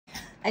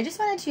I just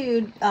wanted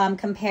to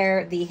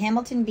compare the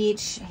Hamilton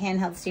Beach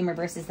handheld steamer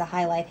versus the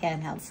HiLIFE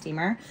handheld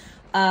steamer.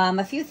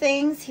 A few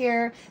things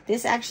here.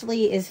 This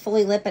actually is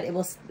fully lit, but it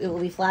will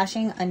be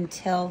flashing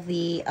until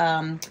the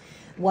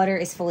water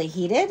is fully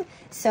heated.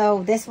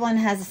 So this one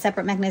has a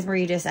separate mechanism where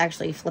you just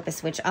actually flip a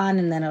switch on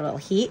and then it'll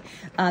heat.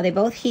 They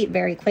both heat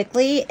very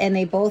quickly, and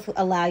they both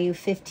allow you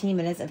 15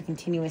 minutes of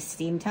continuous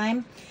steam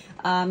time.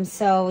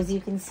 So as you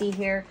can see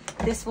here,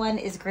 this one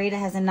is great. It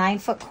has a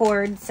 9-foot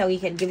cord, so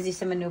it gives you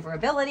some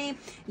maneuverability.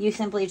 You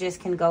simply just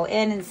can go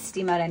in and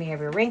steam out any of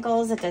your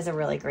wrinkles. It does a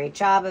really great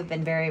job. I've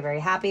been very, very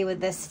happy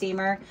with this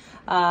steamer.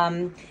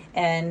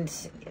 And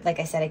like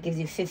I said, it gives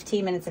you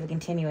 15 minutes of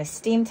continuous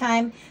steam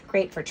time.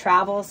 Great for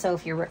travel. So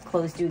if your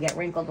clothes do get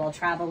wrinkled while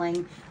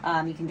traveling,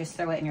 you can just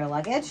throw it in your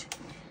luggage.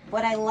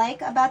 What I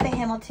like about the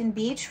Hamilton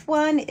Beach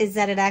one is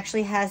that it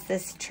actually has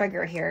this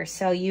trigger here.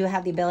 So you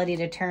have the ability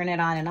to turn it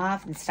on and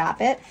off and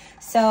stop it.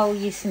 So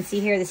you can see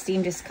here the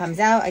steam just comes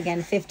out.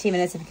 Again, 15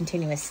 minutes of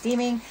continuous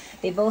steaming.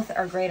 They both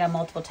are great on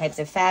multiple types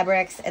of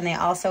fabrics, and they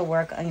also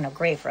work,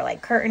 great for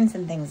like curtains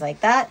and things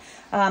like that.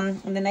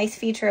 And the nice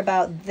feature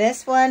about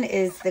this one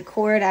is the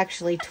cord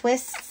actually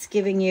twists,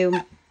 giving you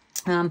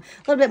a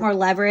little bit more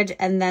leverage,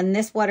 and then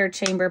this water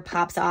chamber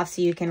pops off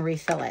so you can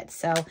refill it.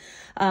 So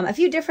a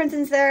few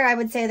differences there. I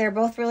would say they're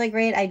both really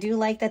great. I do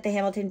like that the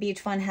Hamilton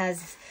Beach one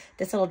has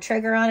this little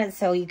trigger on it,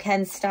 so you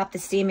can stop the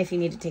steam if you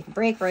need to take a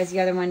break, whereas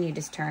the other one you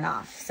just turn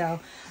off. So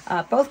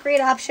both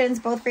great options,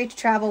 both great to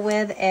travel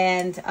with,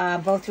 and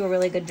both do a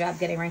really good job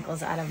getting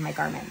wrinkles out of my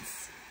garments.